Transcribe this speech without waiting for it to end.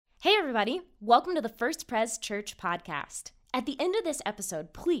Hey everybody, welcome to the First Pres Church podcast. At the end of this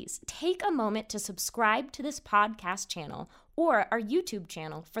episode, please take a moment to subscribe to this podcast channel or our YouTube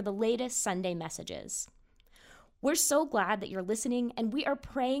channel for the latest Sunday messages. We're so glad that you're listening, and we are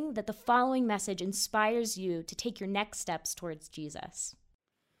praying that the following message inspires you to take your next steps towards Jesus.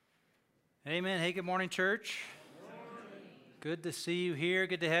 Amen. Hey, good morning, church. Good to see you here.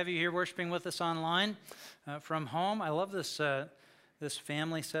 Good to have you here worshiping with us online from home. I love this this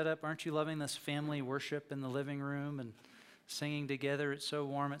family setup. Aren't you loving this family worship in the living room and singing together? It's so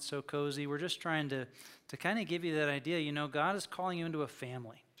warm. It's so cozy. We're just trying to kind of give you that idea. You know, God is calling you into a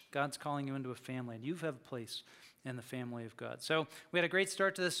family. God's calling you into a family, and you have a place in the family of God. So we had a great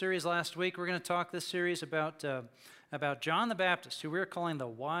start to this series last week. We're going to talk this series about John the Baptist, who we're calling the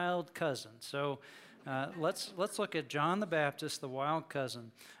wild cousin. So let's look at John the Baptist, the wild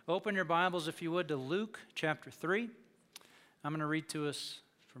cousin. Open your Bibles, if you would, to Luke chapter 3. I'm going to read to us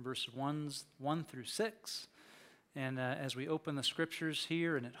from verses 1 through 6. And as we open the scriptures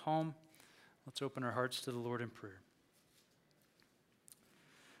here and at home, let's open our hearts to the Lord in prayer.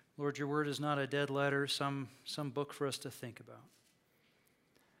 Lord, your word is not a dead letter, some book for us to think about.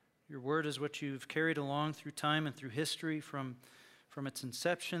 Your word is what you've carried along through time and through history, from its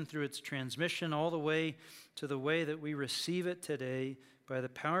inception through its transmission, all the way to the way that we receive it today. By the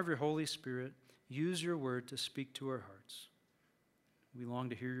power of your Holy Spirit, use your word to speak to our hearts. We long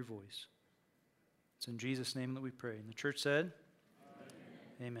to hear your voice. It's in Jesus' name that we pray. And the church said,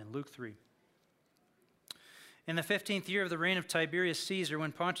 Amen. Luke 3. In the 15th year of the reign of Tiberius Caesar,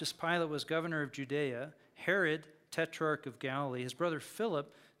 when Pontius Pilate was governor of Judea, Herod, tetrarch of Galilee, his brother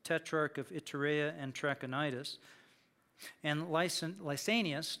Philip, tetrarch of Iturea and Trachonitis, and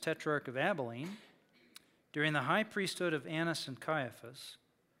Lysanias, tetrarch of Abilene, during the high priesthood of Annas and Caiaphas,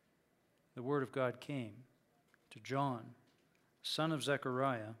 the word of God came to John, son of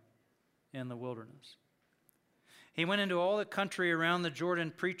Zechariah, in the wilderness. He went into all the country around the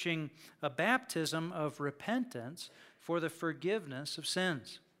Jordan preaching a baptism of repentance for the forgiveness of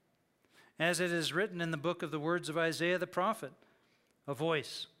sins. As it is written in the book of the words of Isaiah the prophet, a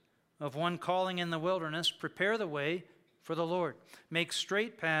voice of one calling in the wilderness, prepare the way for the Lord. Make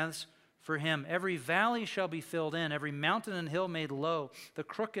straight paths for him. Every valley shall be filled in, every mountain and hill made low. The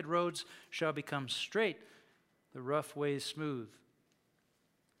crooked roads shall become straight, the rough ways smooth,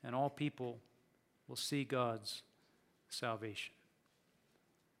 and all people will see God's salvation.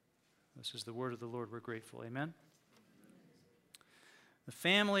 This is the word of the Lord. We're grateful. Amen. The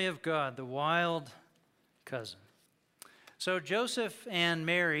family of God, the wild cousin. So Joseph and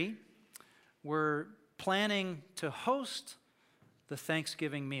Mary were planning to host the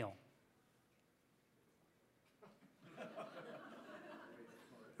Thanksgiving meal. All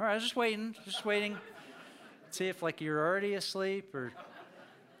right, I was just waiting. See if you're already asleep or...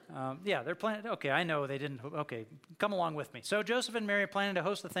 yeah, they're planning. Okay, I know they didn't. Okay, come along with me. So Joseph and Mary are planning to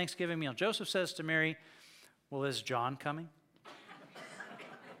host the Thanksgiving meal. Joseph says to Mary, well, is John coming?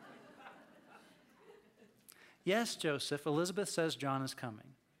 Yes, Joseph, Elizabeth says John is coming.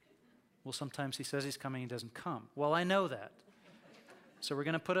 Well, sometimes he says he's coming, he doesn't come. Well, I know that. So we're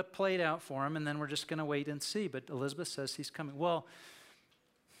going to put a plate out for him, and then we're just going to wait and see. But Elizabeth says he's coming. Well,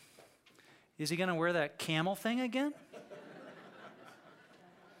 is he going to wear that camel thing again?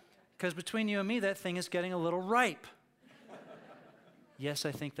 Because between you and me, that thing is getting a little ripe. Yes,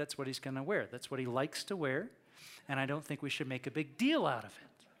 I think that's what he's going to wear. That's what he likes to wear, and I don't think we should make a big deal out of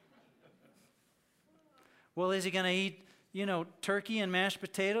it. Well, is he going to eat, turkey and mashed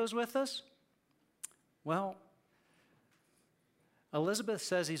potatoes with us? Well, Elizabeth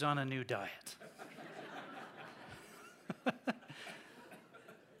says he's on a new diet.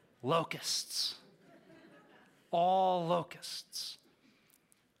 Locusts. All locusts.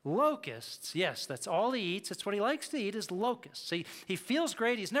 Locusts, yes, that's all he eats. It's what he likes to eat is locusts. He feels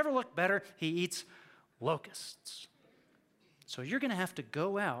great. He's never looked better. He eats locusts. So you're going to have to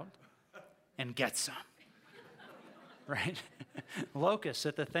go out and get some, right? Locusts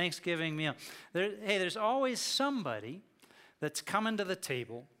at the Thanksgiving meal. There's always somebody that's coming to the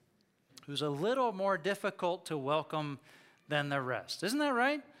table who's a little more difficult to welcome than the rest. Isn't that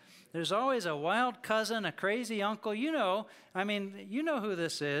right? There's always a wild cousin, a crazy uncle. You know who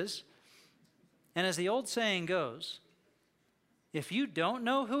this is. And as the old saying goes, if you don't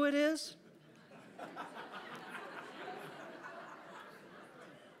know who it is,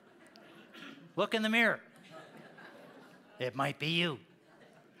 look in the mirror. It might be you.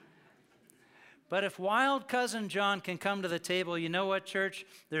 But if wild cousin John can come to the table, you know what, church?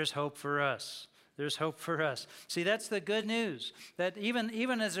 There's hope for us. There's hope for us. See, that's the good news, that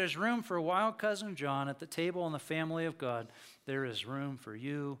even as there's room for wild cousin John at the table in the family of God, there is room for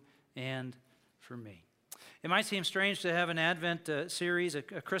you and for me. It might seem strange to have an Advent series, a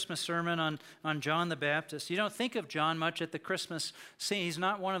Christmas sermon on John the Baptist. You don't think of John much at the Christmas scene. He's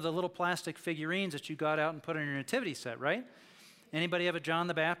not one of the little plastic figurines that you got out and put on your nativity set, right? Anybody have a John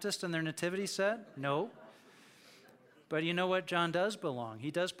the Baptist in their nativity set? No. But you know what? John does belong. He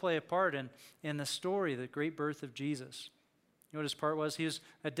does play a part in the story, the great birth of Jesus. You know what his part was? He was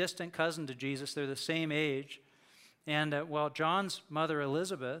a distant cousin to Jesus. They're the same age. And while John's mother,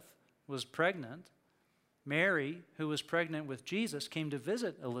 Elizabeth, was pregnant, Mary, who was pregnant with Jesus, came to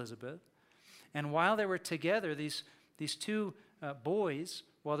visit Elizabeth. And while they were together, these two boys,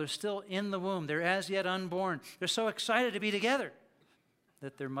 while they're still in the womb, they're as yet unborn, they're so excited to be together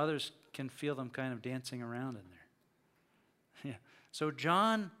that their mothers can feel them kind of dancing around in there. Yeah. So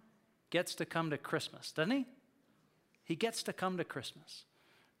John gets to come to Christmas, doesn't he? He gets to come to Christmas.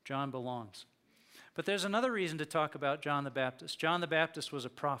 John belongs. But there's another reason to talk about John the Baptist. John the Baptist was a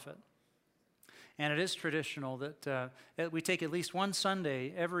prophet. And it is traditional that we take at least one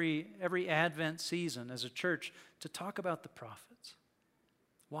Sunday every Advent season as a church to talk about the prophets.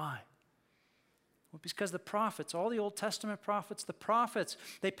 Why? Well, because the prophets, all the Old Testament prophets,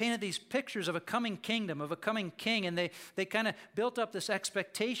 they painted these pictures of a coming kingdom, of a coming king, and they kind of built up this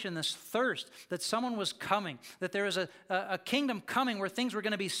expectation, this thirst that someone was coming, that there is a kingdom coming where things were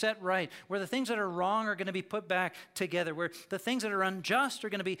going to be set right, where the things that are wrong are going to be put back together, where the things that are unjust are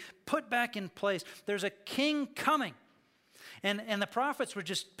going to be put back in place. There's a king coming. And the prophets would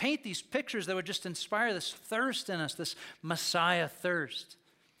just paint these pictures that would just inspire this thirst in us, this Messiah thirst.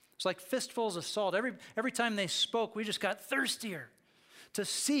 It's like fistfuls of salt. Every time they spoke, we just got thirstier to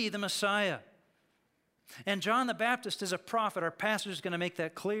see the Messiah. And John the Baptist is a prophet. Our pastor is going to make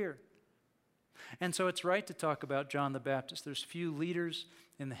that clear. And so it's right to talk about John the Baptist. There's few leaders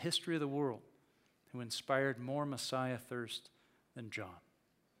in the history of the world who inspired more Messiah thirst than John.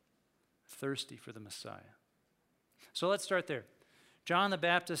 Thirsty for the Messiah. So let's start there. John the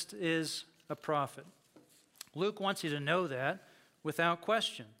Baptist is a prophet. Luke wants you to know that without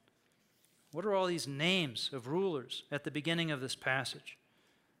question. What are all these names of rulers at the beginning of this passage?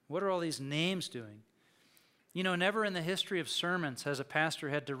 What are all these names doing? You know, never in the history of sermons has a pastor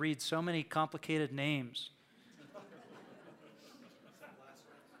had to read so many complicated names.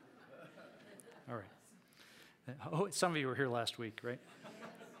 All right. Oh, some of you were here last week, right?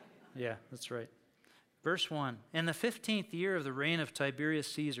 Yeah, that's right. Verse 1, in the 15th year of the reign of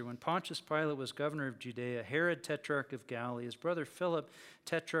Tiberius Caesar, when Pontius Pilate was governor of Judea, Herod, tetrarch of Galilee, his brother Philip,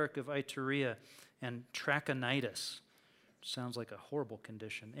 tetrarch of Iturea, and Trachonitis, sounds like a horrible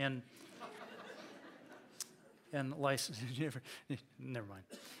condition, and never mind.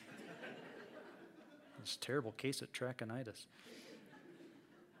 It's a terrible case of Trachonitis.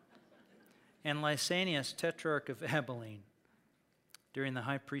 And Lysanias, tetrarch of Abilene, during the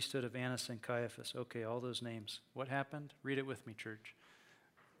high priesthood of Annas and Caiaphas. Okay, all those names. What happened? Read it with me, church.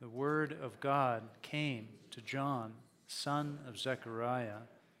 The word of God came to John, son of Zechariah,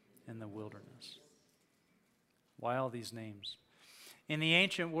 in the wilderness. Why all these names? In the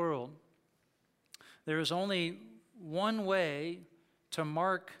ancient world, there is only one way to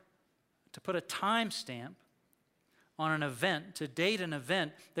put a timestamp on an event, to date an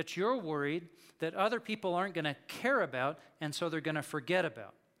event that you're worried that other people aren't going to care about, and so they're going to forget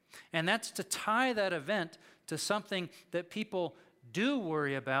about. And that's to tie that event to something that people do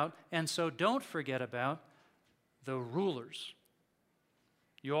worry about, and so don't forget about, the rulers.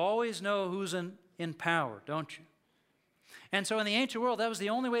 You always know who's in power, don't you? And so in the ancient world, that was the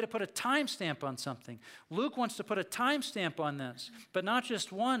only way to put a timestamp on something. Luke wants to put a timestamp on this, but not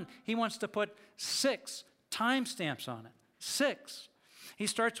just one. He wants to put 6 timestamps on it. 6. He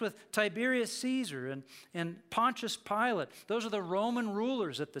starts with Tiberius Caesar and Pontius Pilate. Those are the Roman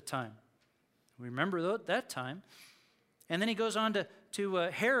rulers at the time. Remember that time. And then he goes on to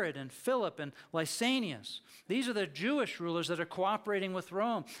Herod and Philip and Lysanias. These are the Jewish rulers that are cooperating with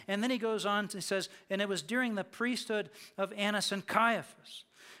Rome. And then he goes on to says, and it was during the priesthood of Annas and Caiaphas.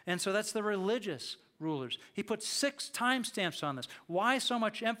 And so that's the religious rulers. He puts 6 timestamps on this. Why so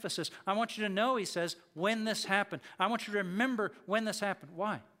much emphasis? I want you to know, he says, when this happened. I want you to remember when this happened.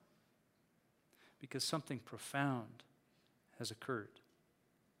 Why? Because something profound has occurred.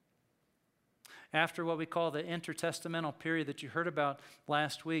 After what we call the intertestamental period that you heard about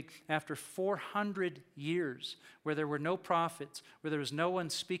last week, after 400 years where there were no prophets, where there was no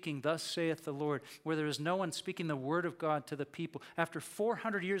one speaking, thus saith the Lord, where there was no one speaking the word of God to the people, after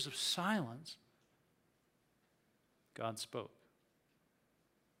 400 years of silence, God spoke.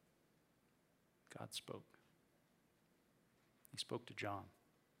 God spoke. He spoke to John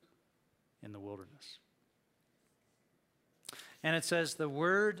in the wilderness. And it says, the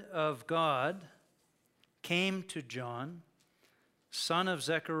word of God came to John, son of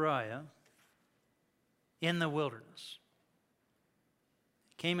Zechariah, in the wilderness.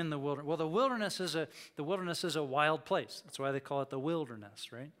 He came in the wilderness. Well, the wilderness is a wild place. That's why they call it the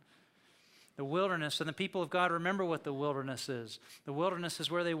wilderness, right? The wilderness, and the people of God remember what the wilderness is. The wilderness is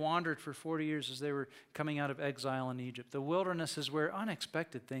where they wandered for 40 years as they were coming out of exile in Egypt. The wilderness is where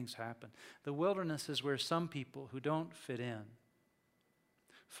unexpected things happen. The wilderness is where some people who don't fit in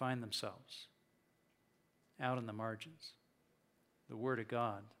find themselves out in the margins. The Word of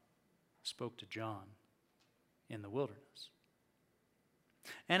God spoke to John in the wilderness.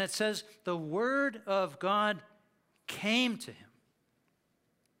 And it says, the Word of God came to him.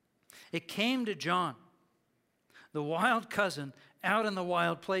 It came to John, the wild cousin out in the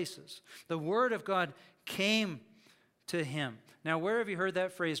wild places. The Word of God came to him. Now, where have you heard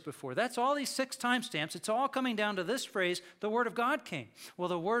that phrase before? That's all these 6 timestamps. It's all coming down to this phrase, the Word of God came. Well,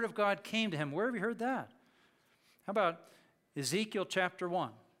 the Word of God came to him. Where have you heard that? How about Ezekiel chapter 1,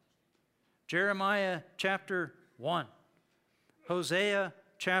 Jeremiah chapter 1, Hosea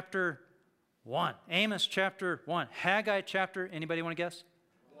chapter 1, Amos chapter 1, Haggai chapter, anybody want to guess?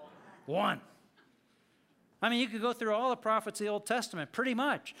 1. I mean, you could go through all the prophets of the Old Testament, pretty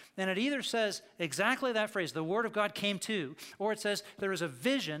much, and it either says exactly that phrase, the Word of God came to, or it says there was a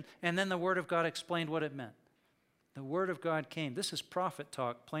vision, and then the Word of God explained what it meant. The Word of God came. This is prophet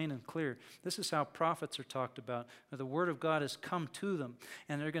talk, plain and clear. This is how prophets are talked about. The Word of God has come to them,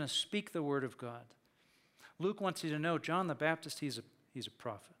 and they're going to speak the Word of God. Luke wants you to know, John the Baptist, he's a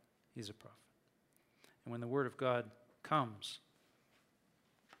prophet. He's a prophet. And when the Word of God comes,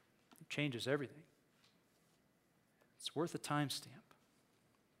 it changes everything. It's worth a timestamp.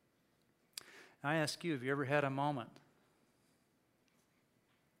 I ask you, have you ever had a moment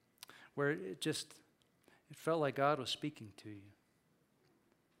where it felt like God was speaking to you?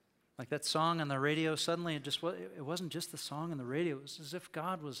 Like that song on the radio, suddenly it wasn't just the song on the radio. It was as if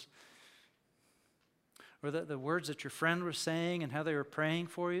God was, or the words that your friend was saying and how they were praying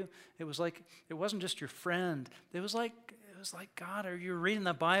for you. It was like, it wasn't just your friend. It was like God, or you were reading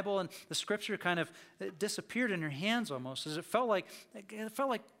the Bible and the scripture kind of disappeared in your hands almost, as it felt like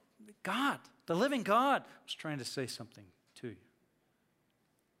God, the living God, was trying to say something to you.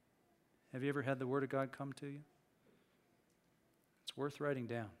 Have you ever had the Word of God come to you? It's worth writing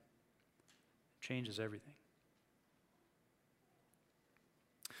down. It changes everything.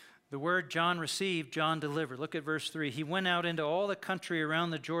 The word John received, John delivered. Look at verse 3. He went out into all the country around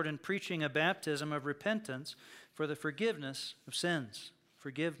the Jordan, preaching a baptism of repentance for the forgiveness of sins.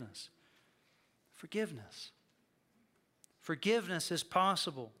 Forgiveness. Forgiveness. Forgiveness is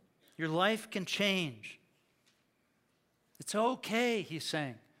possible. Your life can change. It's okay, he's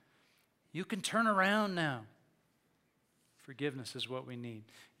saying. You can turn around now. Forgiveness is what we need.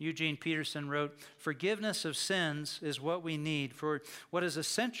 Eugene Peterson wrote, forgiveness of sins is what we need, for what is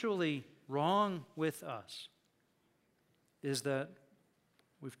essentially wrong with us is that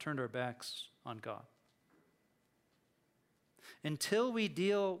we've turned our backs on God. Until we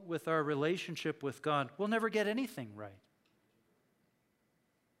deal with our relationship with God, we'll never get anything right.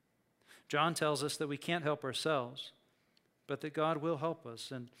 John tells us that we can't help ourselves, but that God will help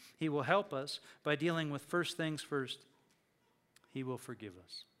us, and He will help us by dealing with first things first. He will forgive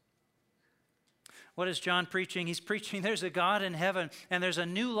us. What is John preaching? He's preaching there's a God in heaven and there's a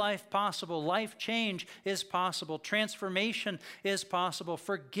new life possible. Life change is possible. Transformation is possible.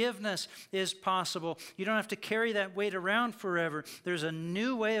 Forgiveness is possible. You don't have to carry that weight around forever. There's a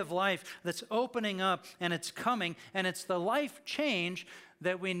new way of life that's opening up and it's coming, and it's the life change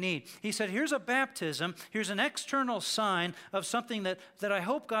that we need. He said, here's a baptism. Here's an external sign of something that I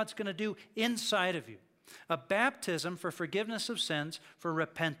hope God's going to do inside of you. A baptism for forgiveness of sins, for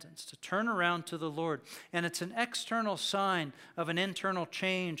repentance, to turn around to the Lord. And it's an external sign of an internal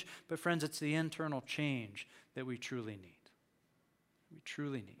change. But friends, it's the internal change that we truly need. We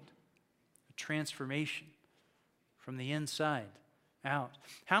truly need a transformation from the inside out.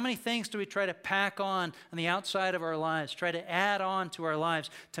 How many things do we try to pack on the outside of our lives, try to add on to our lives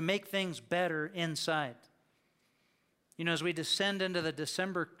to make things better inside? You know, as we descend into the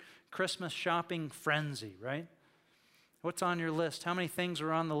December Christmas shopping frenzy, right? What's on your list? How many things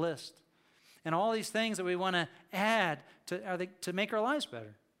are on the list? And all these things that we want to add to make our lives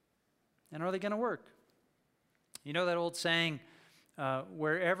better. And are they going to work? You know that old saying,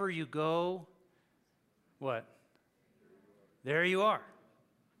 wherever you go, what? There you are.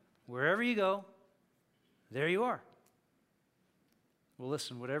 Wherever you go, there you are. Well,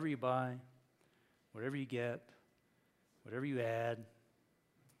 listen, whatever you buy, whatever you get, whatever you add,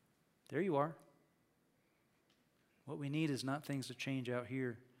 there you are. What we need is not things to change out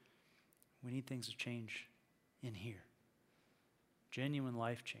here. We need things to change in here. Genuine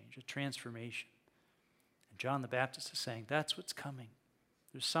life change, a transformation. And John the Baptist is saying, that's what's coming.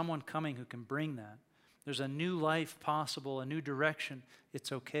 There's someone coming who can bring that. There's a new life possible, a new direction.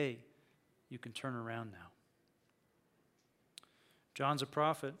 It's okay. You can turn around now. John's a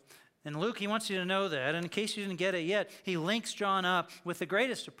prophet. And Luke, he wants you to know that. And in case you didn't get it yet, he links John up with the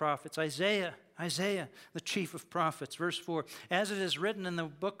greatest of prophets, Isaiah, the chief of prophets. Verse 4, as it is written in the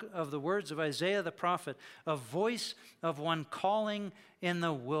book of the words of Isaiah the prophet, a voice of one calling in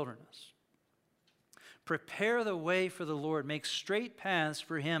the wilderness. Prepare the way for the Lord. Make straight paths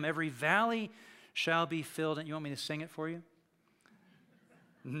for him. Every valley shall be filled. And you want me to sing it for you?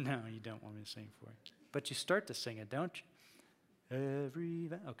 No, you don't want me to sing it for you. But you start to sing it, don't you?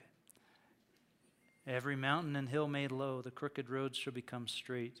 Okay. Every mountain and hill made low, the crooked roads shall become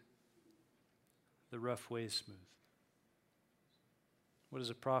straight, the rough ways smooth. What does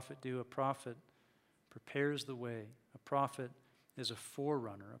a prophet do? A prophet prepares the way. A prophet is a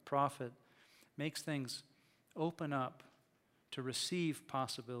forerunner. A prophet makes things open up to receive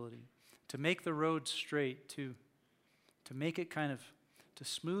possibility, to make the road straight, to make it to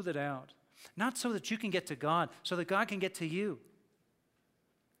smooth it out. Not so that you can get to God, so that God can get to you.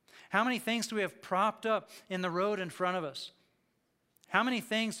 How many things do we have propped up in the road in front of us? How many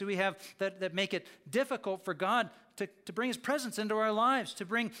things do we have that make it difficult for God to bring his presence into our lives, to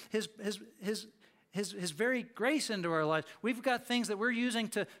bring his very grace into our lives? We've got things that we're using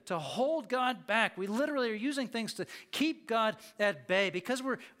to hold God back. We literally are using things to keep God at bay because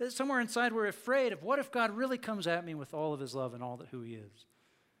we're somewhere inside we're afraid of what if God really comes at me with all of his love and all that who he is.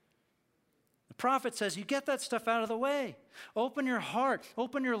 The prophet says, you get that stuff out of the way. Open your heart,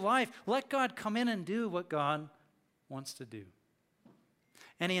 open your life. Let God come in and do what God wants to do.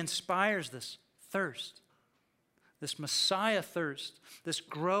 And he inspires this thirst, this Messiah thirst, this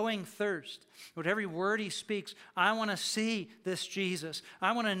growing thirst. With every word he speaks, I want to see this Jesus.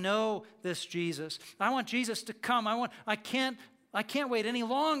 I want to know this Jesus. I want Jesus to come. I can't wait any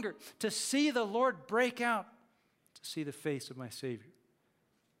longer to see the Lord break out, to see the face of my Savior.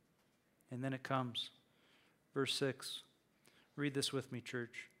 And then it comes, verse 6. Read this with me,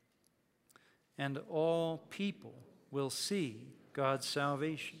 church. And all people will see God's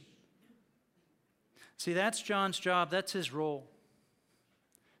salvation. See, that's John's job. That's his role.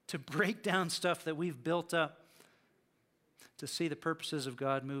 To break down stuff that we've built up. To see the purposes of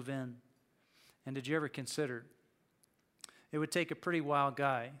God move in. And did you ever consider it would take a pretty wild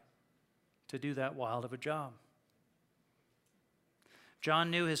guy to do that wild of a job?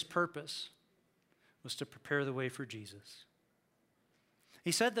 John knew his purpose was to prepare the way for Jesus.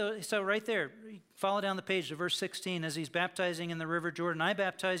 He said right there, follow down the page to verse 16, as he's baptizing in the river Jordan, I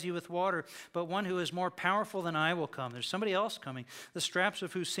baptize you with water, but one who is more powerful than I will come. There's somebody else coming, the straps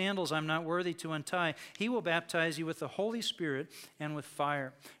of whose sandals I'm not worthy to untie. He will baptize you with the Holy Spirit and with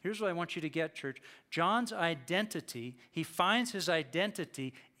fire. Here's what I want you to get, church. John's identity, he finds his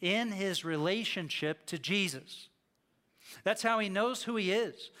identity in his relationship to Jesus. That's how he knows who he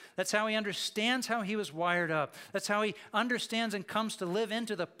is. That's how he understands how he was wired up. That's how he understands and comes to live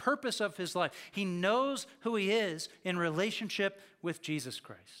into the purpose of his life. He knows who he is in relationship with Jesus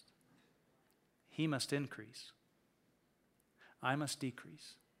Christ. He must increase. I must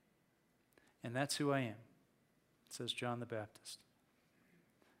decrease. And that's who I am, says John the Baptist.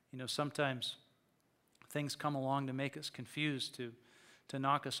 You know, sometimes things come along to make us confused, to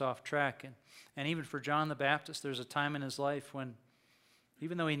knock us off track. And even for John the Baptist, there's a time in his life when,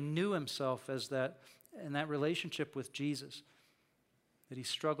 even though he knew himself as that, in that relationship with Jesus, that he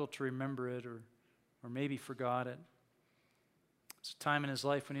struggled to remember it or maybe forgot it. It's a time in his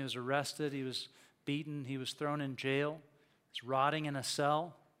life when he was arrested, he was beaten, he was thrown in jail, he was rotting in a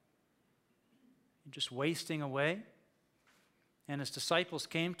cell, just wasting away. And his disciples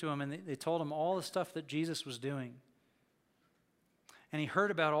came to him and they told him all the stuff that Jesus was doing. And he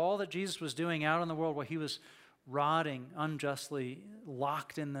heard about all that Jesus was doing out in the world while he was rotting unjustly,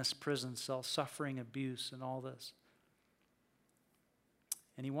 locked in this prison cell, suffering abuse and all this.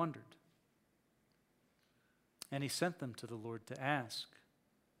 And he wondered. And he sent them to the Lord to ask,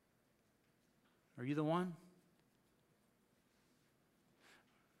 are you the one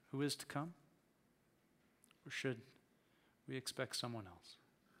who is to come? Or should we expect someone else?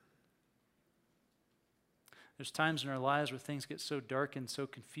 There's times in our lives where things get so dark and so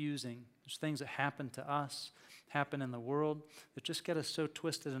confusing. There's things that happen to us, happen in the world, that just get us so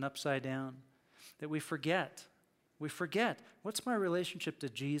twisted and upside down that we forget. We forget, what's my relationship to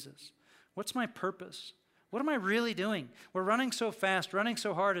Jesus? What's my purpose? What am I really doing? We're running so fast, running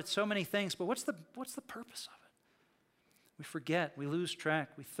so hard at so many things, but what's the purpose of it? We forget, we lose track,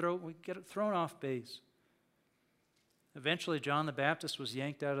 we get thrown off base. Eventually, John the Baptist was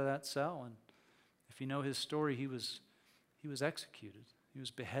yanked out of that cell, and if you know his story, he was executed. He was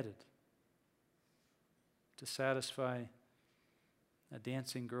beheaded to satisfy a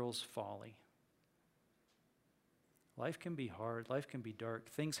dancing girl's folly. Life can be hard. Life can be dark.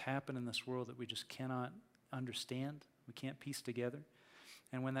 Things happen in this world that we just cannot understand. We can't piece together.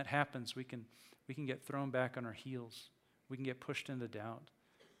 And when that happens, we can get thrown back on our heels. We can get pushed into doubt.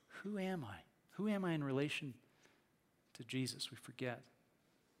 Who am I? Who am I in relation to Jesus? We forget.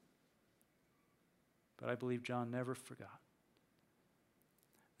 But I believe John never forgot.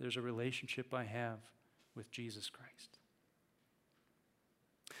 There's a relationship I have with Jesus Christ.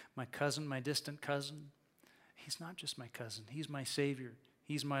 My cousin, my distant cousin, he's not just my cousin. He's my Savior.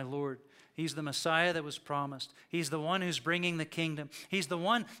 He's my Lord. He's the Messiah that was promised. He's the one who's bringing the kingdom. He's the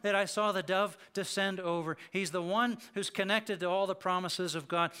one that I saw the dove descend over. He's the one who's connected to all the promises of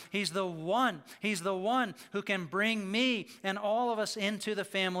God. He's the one who can bring me and all of us into the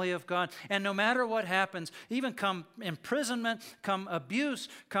family of God. And no matter what happens, even come imprisonment, come abuse,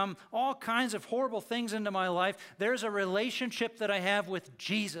 come all kinds of horrible things into my life, there's a relationship that I have with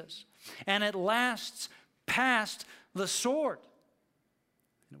Jesus. And it lasts past the sword.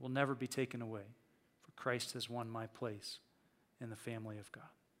 And it will never be taken away, for Christ has won my place in the family of God.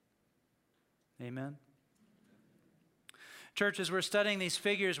 Amen? Church, as we're studying these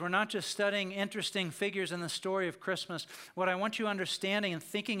figures, we're not just studying interesting figures in the story of Christmas. What I want you understanding and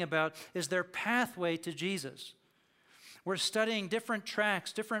thinking about is their pathway to Jesus. We're studying different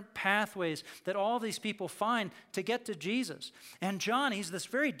tracks, different pathways that all these people find to get to Jesus. And John, he's this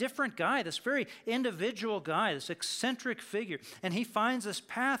very different guy, this very individual guy, this eccentric figure. And he finds this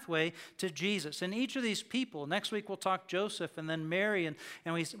pathway to Jesus. And each of these people, next week we'll talk Joseph and then Mary, and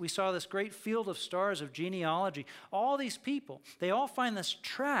we saw this great field of stars of genealogy. All these people, they all find this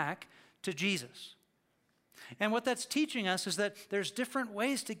track to Jesus. And what that's teaching us is that there's different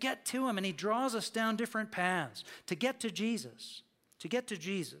ways to get to him, and he draws us down different paths to get to Jesus,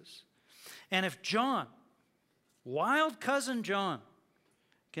 And if John, wild cousin John,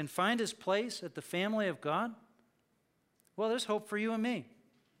 can find his place at the family of God, well, there's hope for you and me.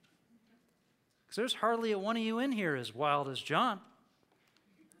 Because there's hardly a one of you in here as wild as John.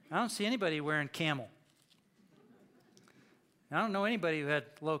 I don't see anybody wearing camel. I don't know anybody who had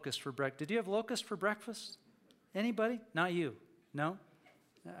locust for breakfast. Did you have locust for breakfast? Anybody? Not you. No?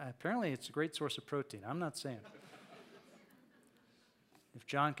 Apparently it's a great source of protein. I'm not saying. If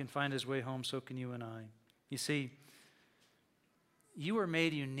John can find his way home, so can you and I. You see, you were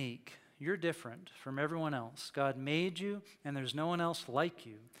made unique. You're different from everyone else. God made you, and there's no one else like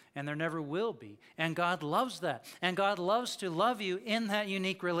you, and there never will be. And God loves that. And God loves to love you in that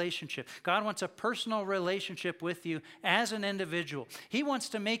unique relationship. God wants a personal relationship with you as an individual. He wants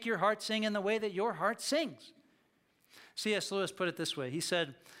to make your heart sing in the way that your heart sings. C.S. Lewis put it this way. He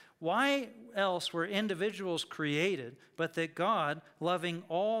said, "Why else were individuals created but that God, loving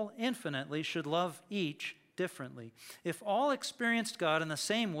all infinitely, should love each differently? If all experienced God in the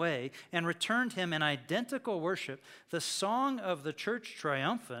same way and returned him in identical worship, the song of the church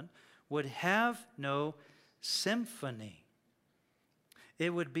triumphant would have no symphony. It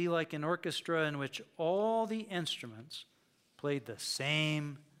would be like an orchestra in which all the instruments played the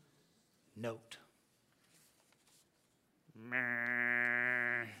same note."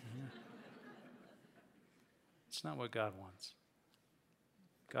 It's not what God wants.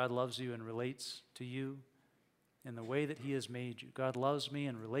 God loves you and relates to you in the way that he has made you. God loves me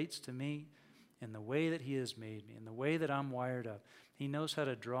and relates to me in the way that he has made me, in the way that I'm wired up. He knows how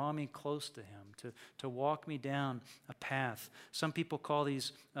to draw me close to him, to walk me down a path. Some people call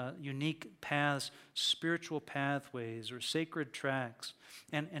these unique paths spiritual pathways or sacred tracks.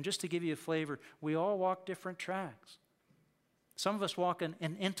 And just to give you a flavor, we all walk different tracks. Some of us walk an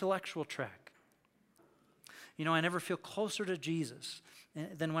intellectual track. You know, I never feel closer to Jesus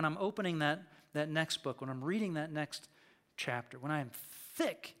than when I'm opening that next book, when I'm reading that next chapter, when I am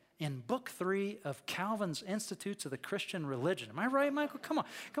thick in book 3 of Calvin's Institutes of the Christian Religion. Am I right, Michael? Come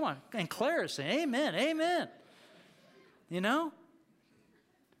on. And Claire is saying, amen. You know?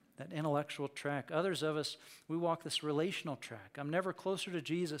 That intellectual track. Others of us, we walk this relational track. I'm never closer to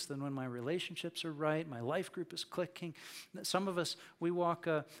Jesus than when my relationships are right, my life group is clicking. Some of us, we walk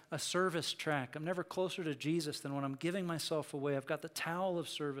a service track. I'm never closer to Jesus than when I'm giving myself away. I've got the towel of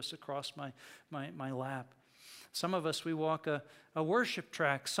service across my lap. Some of us, we walk a worship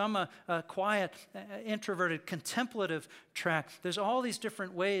track, some a quiet, introverted, contemplative track. There's all these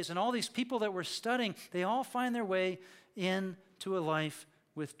different ways, and all these people that we're studying, they all find their way into a life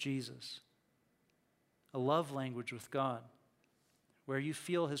with Jesus. a love language with God, where you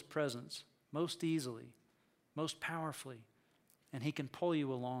feel his presence most easily, most powerfully, and he can pull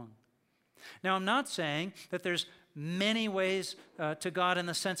you along. Now, I'm not saying that there's many ways to God in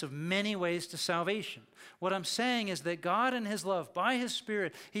the sense of many ways to salvation. What I'm saying is that God in his love, by his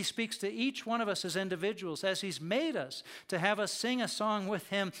Spirit, he speaks to each one of us as individuals, as he's made us to have us sing a song with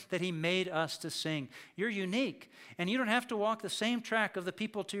him that he made us to sing. You're unique, and you don't have to walk the same track of the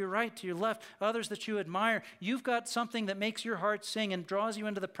people to your right, to your left, others that you admire. You've got something that makes your heart sing and draws you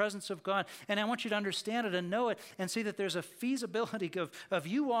into the presence of God, and I want you to understand it and know it and see that there's a feasibility of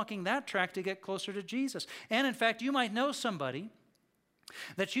you walking that track to get closer to Jesus. And in fact, you might know somebody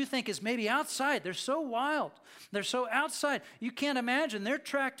that you think is maybe outside. They're so wild. They're so outside. You can't imagine their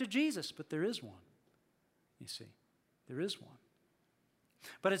track to Jesus, but there is one. You see, there is one.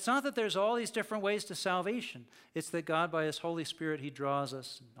 But it's not that there's all these different ways to salvation. It's that God, by his Holy Spirit, he draws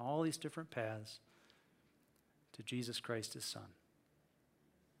us in all these different paths to Jesus Christ, his Son.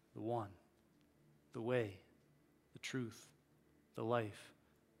 The one, the way, the truth, the life,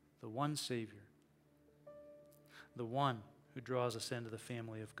 the one Savior, the one who draws us into the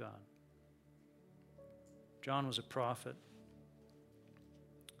family of God. John was a prophet.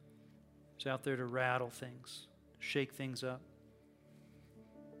 He's out there to rattle things, shake things up.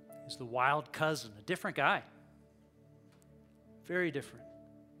 He's the wild cousin, a different guy. Very different.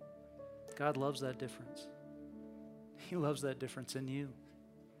 God loves that difference. He loves that difference in you.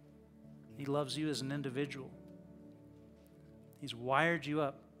 He loves you as an individual. He's wired you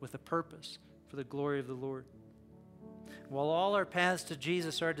up with a purpose for the glory of the Lord. While all our paths to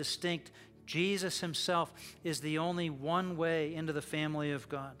Jesus are distinct, Jesus himself is the only one way into the family of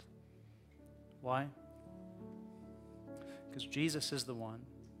God. Why? Because Jesus is the one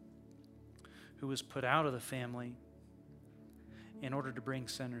who was put out of the family in order to bring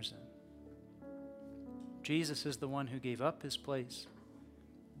sinners in. Jesus is the one who gave up his place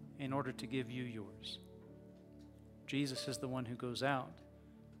in order to give you yours. Jesus is the one who goes out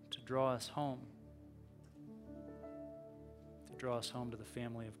to draw us home, draw us home to the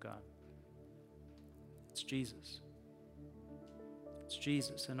family of God. It's Jesus. It's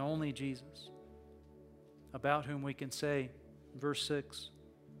Jesus and only Jesus, about whom we can say, verse 6,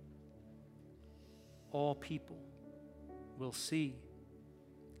 all people will see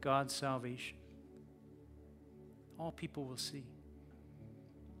God's salvation. All people will see.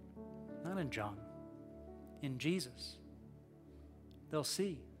 Not in John, in Jesus. They'll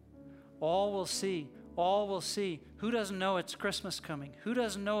see. All will see. All will see. Who doesn't know it's Christmas coming? Who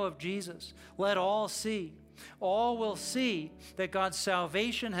doesn't know of Jesus? Let all see. All will see that God's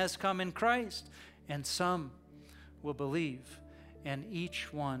salvation has come in Christ, and some will believe, and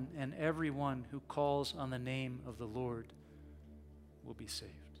each one and every one who calls on the name of the Lord will be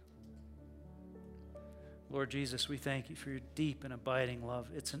saved. Lord Jesus, we thank you for your deep and abiding love.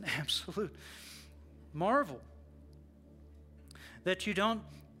 It's an absolute marvel that you don't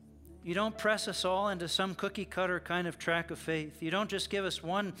press us all into some cookie-cutter kind of track of faith. You don't just give us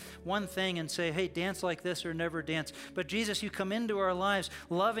one thing and say, hey, dance like this or never dance. But Jesus, you come into our lives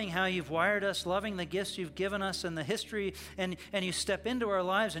loving how you've wired us, loving the gifts you've given us and the history, and you step into our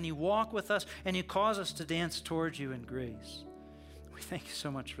lives and you walk with us and you cause us to dance towards you in grace. We thank you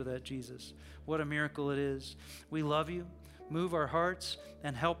so much for that, Jesus. What a miracle it is. We love you. Move our hearts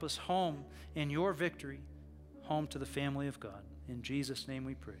and help us home in your victory, home to the family of God. In Jesus' name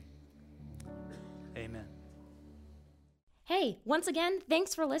we pray. Amen. Hey, once again,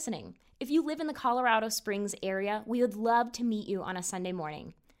 thanks for listening. If you live in the Colorado Springs area, we would love to meet you on a Sunday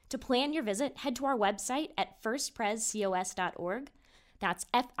morning. To plan your visit, head to our website at firstprescos.org. That's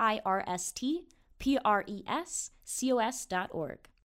FIRSTPRESCOS.org.